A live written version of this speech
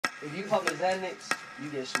If you pump Xanax, you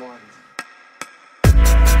get smarter.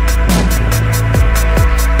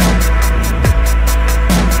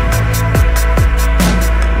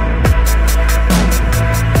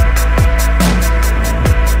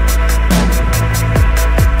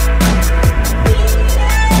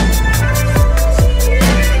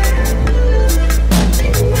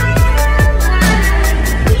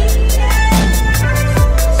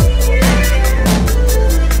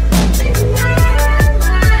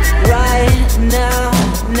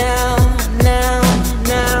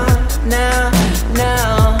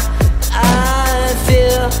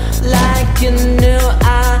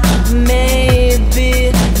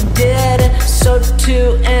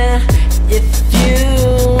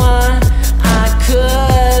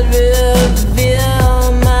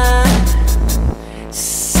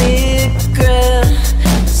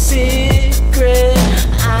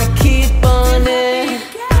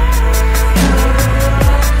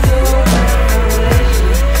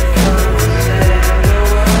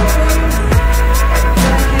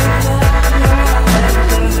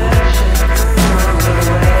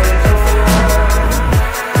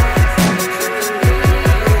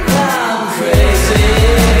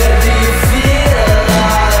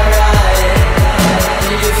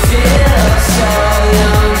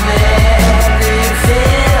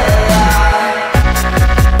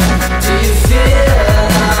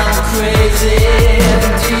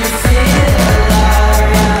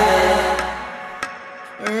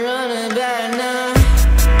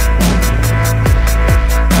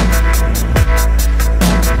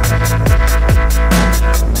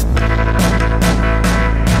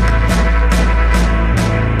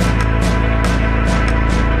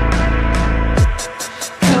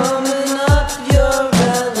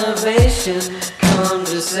 Come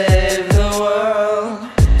to save the world.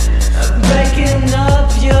 Breaking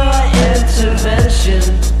up your intervention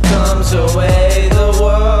comes away the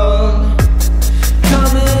world.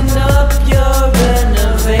 Coming up your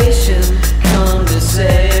renovation, come to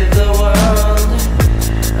save the world.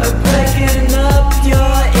 Breaking up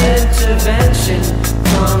your intervention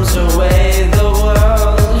comes away the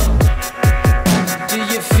world. Do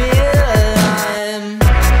you feel I'm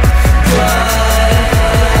good?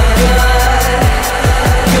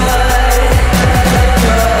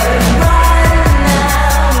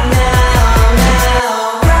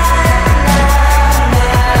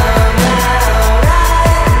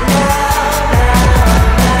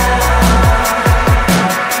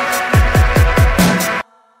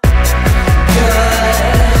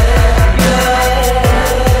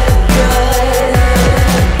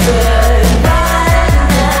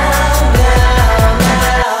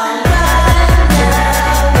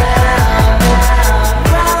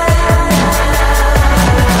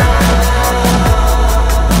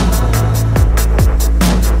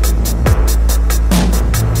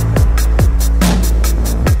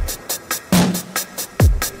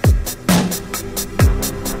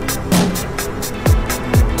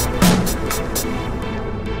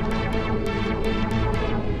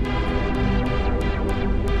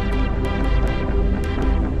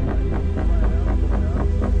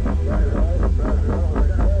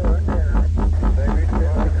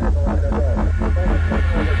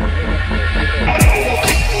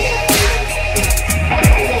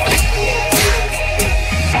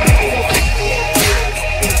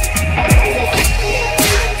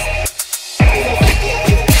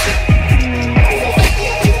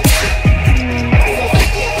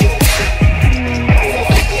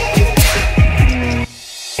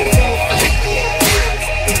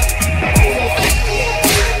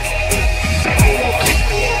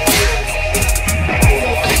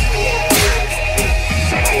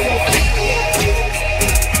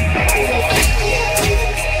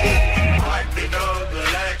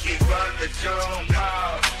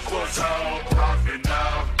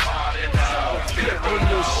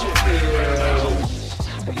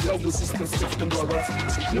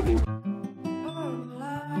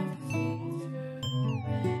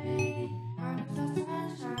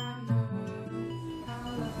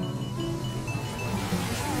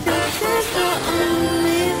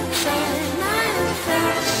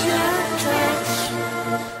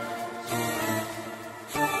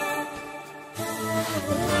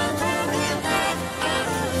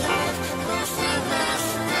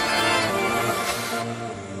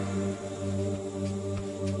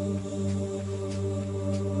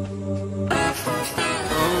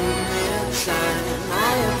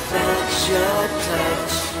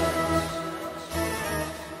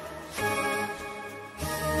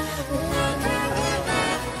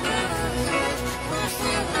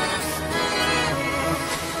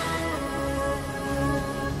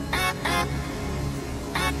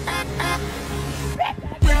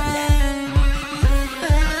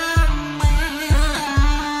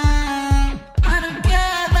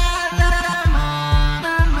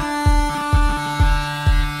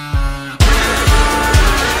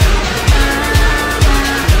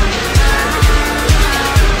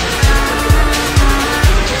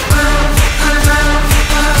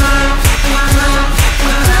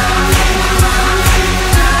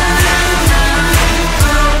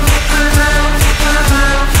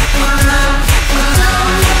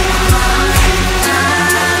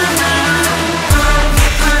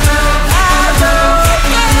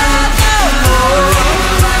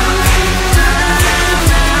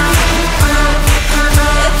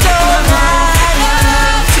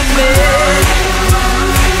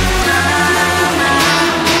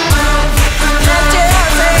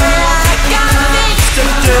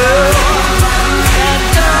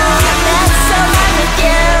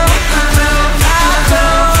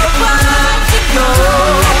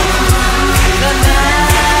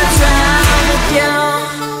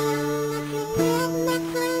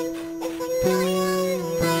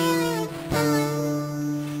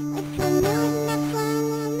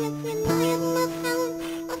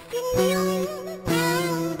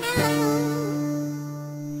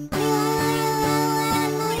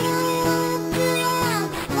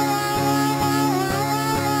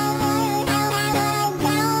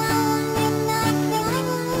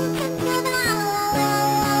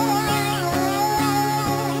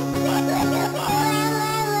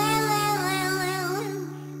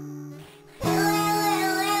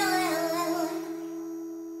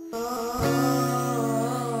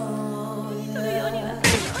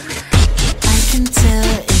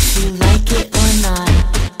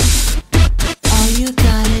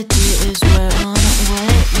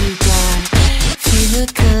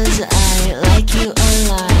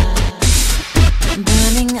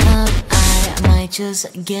 might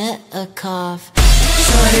just get a cough.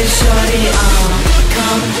 Shorty, shorty,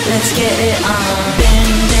 come, let's get it on.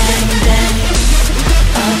 Bang, bang, bang,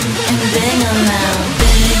 up and bang around.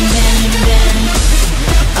 Bang, bang, bang,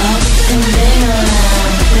 up and bang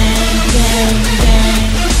around. Bang, bang, bang,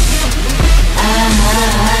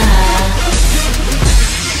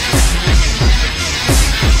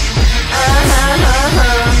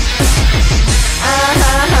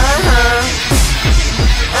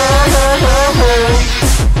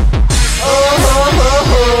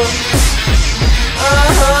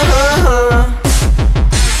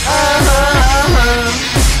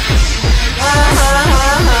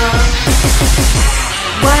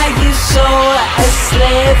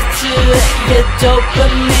 your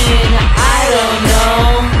dopamine, I don't know,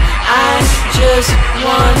 I just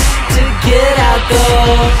want to get out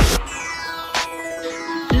though.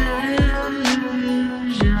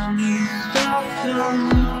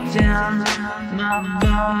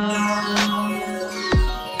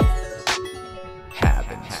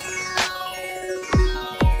 Happens.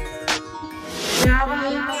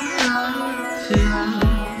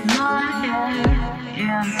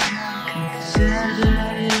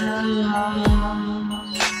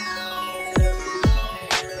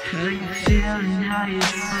 How you feel, how you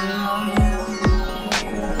feel.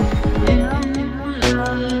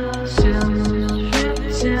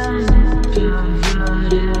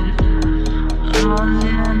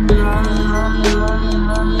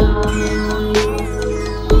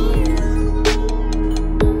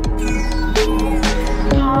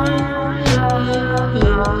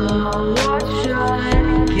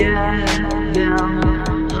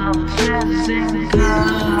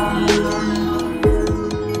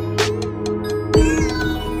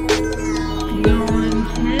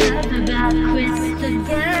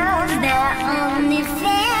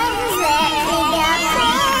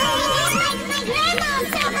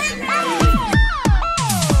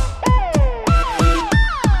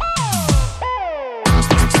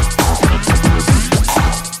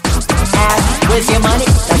 Where's your money?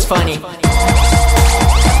 That's funny. But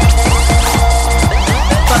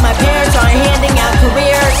my parents aren't handing out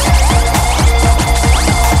careers.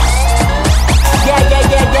 Yeah,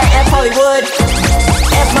 F Hollywood.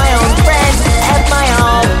 F my own friends, F my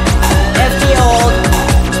own. F the old.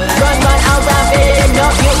 Run around, baby, no,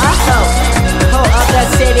 you are so. Ho up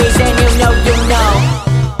the cities and you know.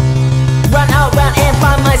 Run around and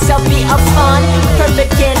find myself be a fun,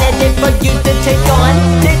 perfect candidate for you to take on.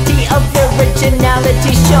 Ditty of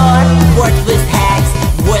originality, sure. Worthless hacks,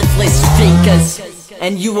 worthless streakers,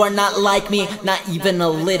 and you are not like me, not even a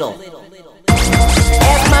little.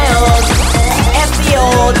 F my old, F the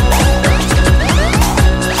old,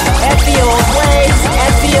 F the old ways,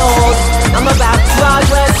 F the old. I'm about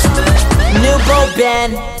progress, new Bo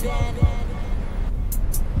Ben.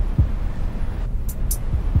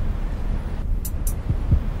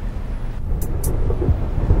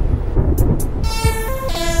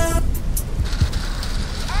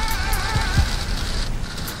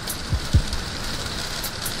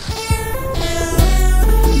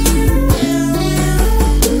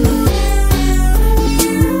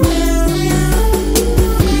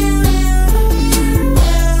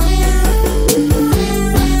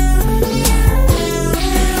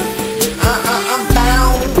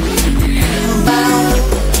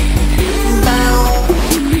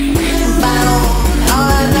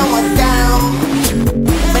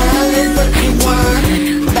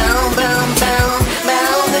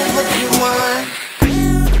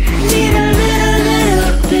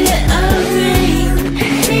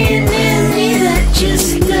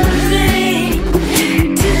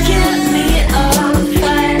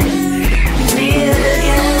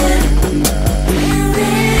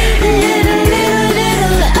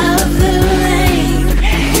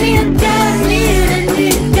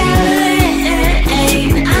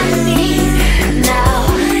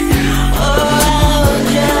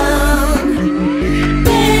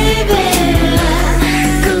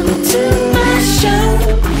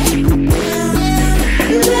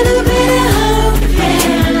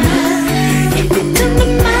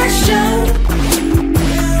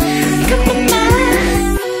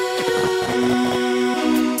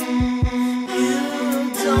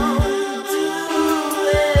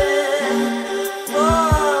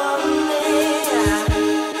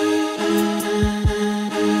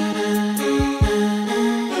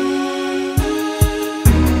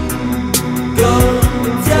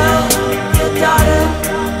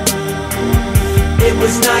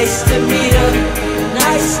 Nice to meet her,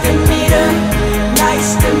 nice to meet her,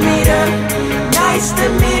 nice to meet her, nice to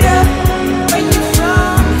meet her. Where you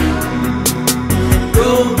from?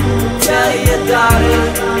 Go tell your daughter.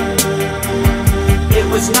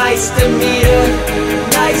 nice to meet her,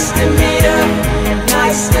 nice to meet her,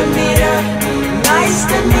 nice to meet her, nice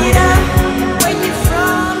to meet her. Where you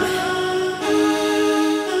from?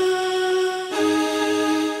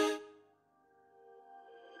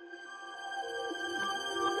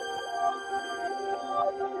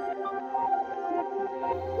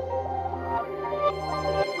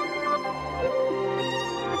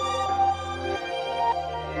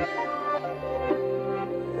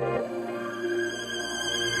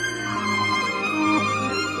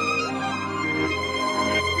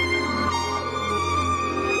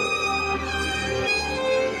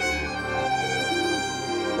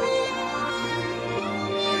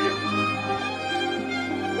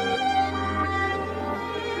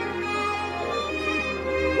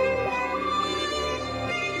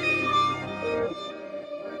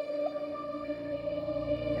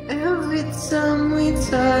 Every time we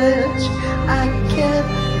touch, I get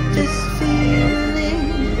this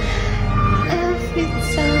feeling. Every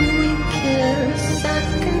time we kiss, I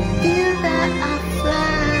can feel that I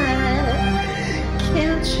fly.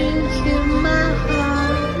 Can't you hear my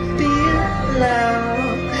heart beat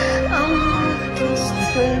loud? I'm just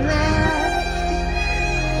to laugh.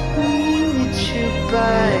 Need you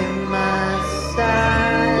by my side.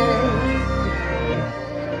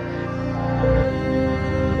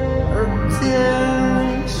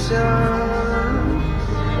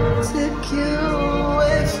 Took you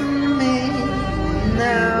away from me.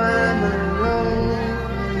 Now I'm alone.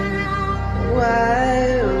 Why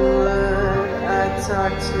would I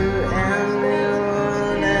talk to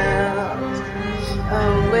anyone else?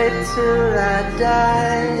 I'll wait till I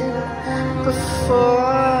die before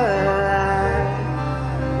I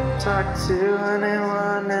talk to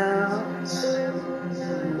anyone else.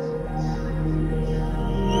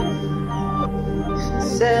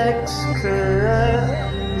 Sex corrupt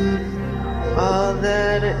all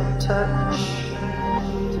that it touched.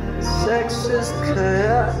 Sex is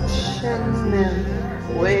corruption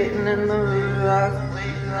and waiting in the rock.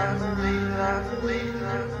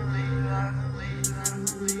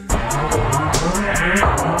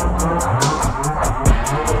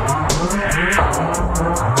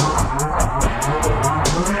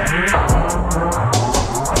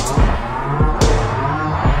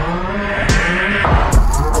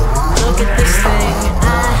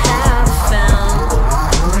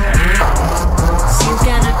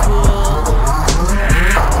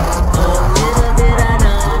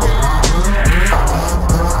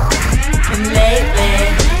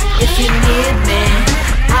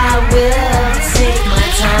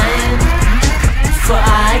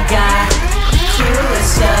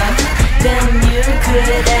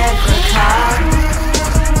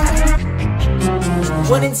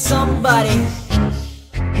 Wouldn't somebody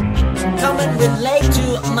come and relate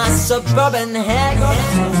to my Suburban Hex?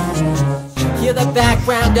 Hear the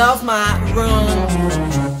background of my room.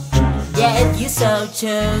 Yeah, if you so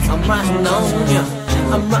choose, I'm writing on ya,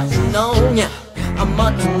 I'm writing on ya, I'm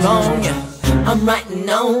writing on ya, I'm writing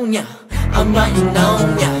on ya, I'm writing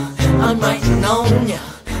on ya, I'm writing on ya,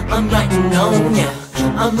 I'm writing on ya,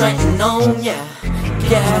 I'm writing on ya,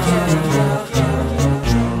 yeah.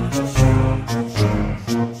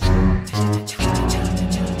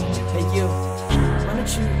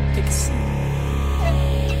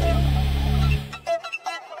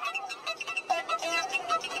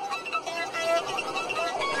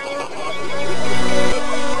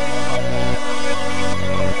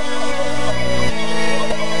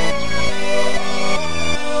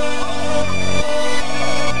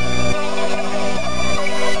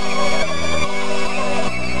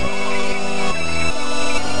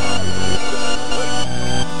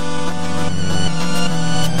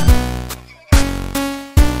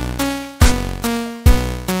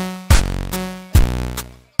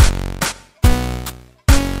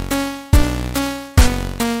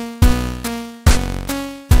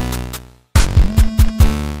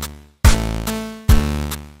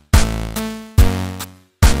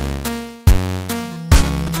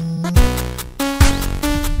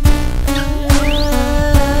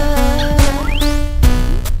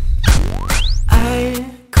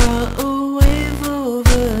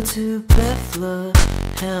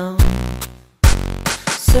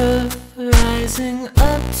 Surf rising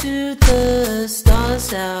up to the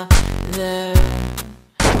stars out there.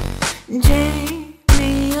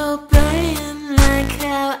 Jamie O'Brien, like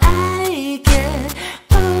how I get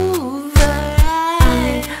over.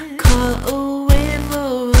 I caught a wave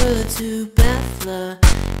over to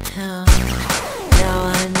Bethlehem. Now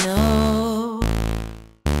I know,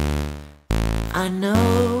 I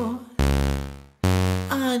know,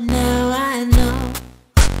 oh now I know.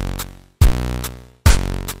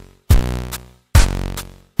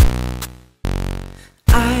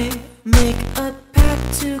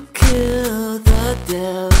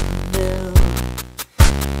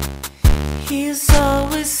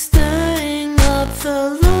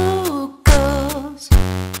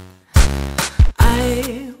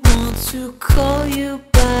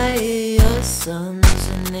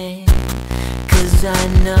 I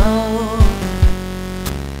know,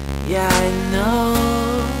 yeah, I know.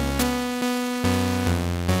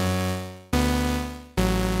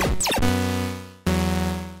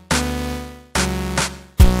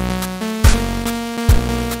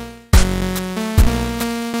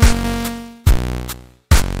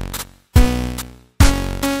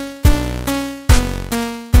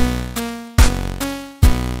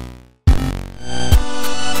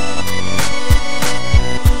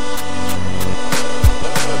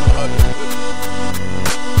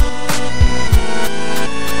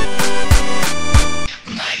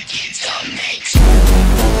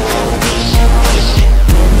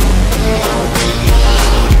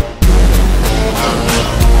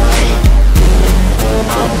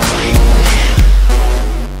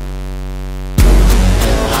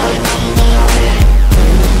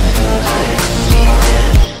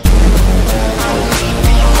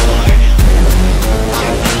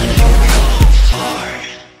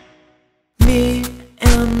 Me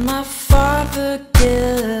and my father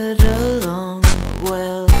get along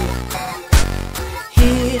well.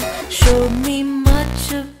 He showed me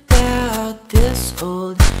much about this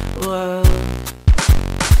old world.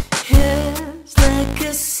 His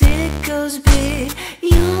legacy goes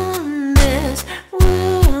beyond this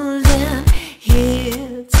world, and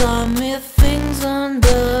he taught me things on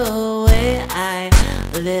the way I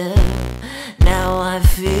live. Now I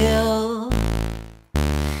feel,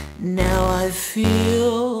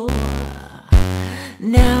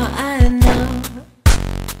 now I know.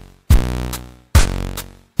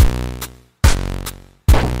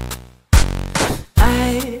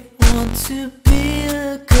 I want to be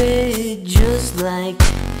great just like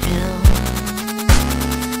him.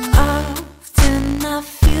 Often I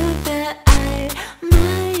feel that I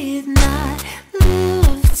might not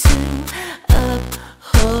live to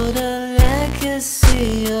uphold a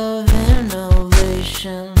legacy of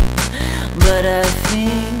innovation, but I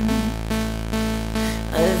think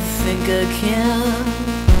I can.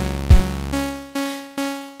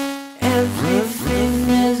 Everything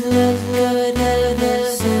has looked good ever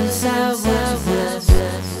since I was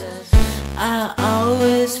blessed. I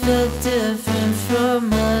always felt different.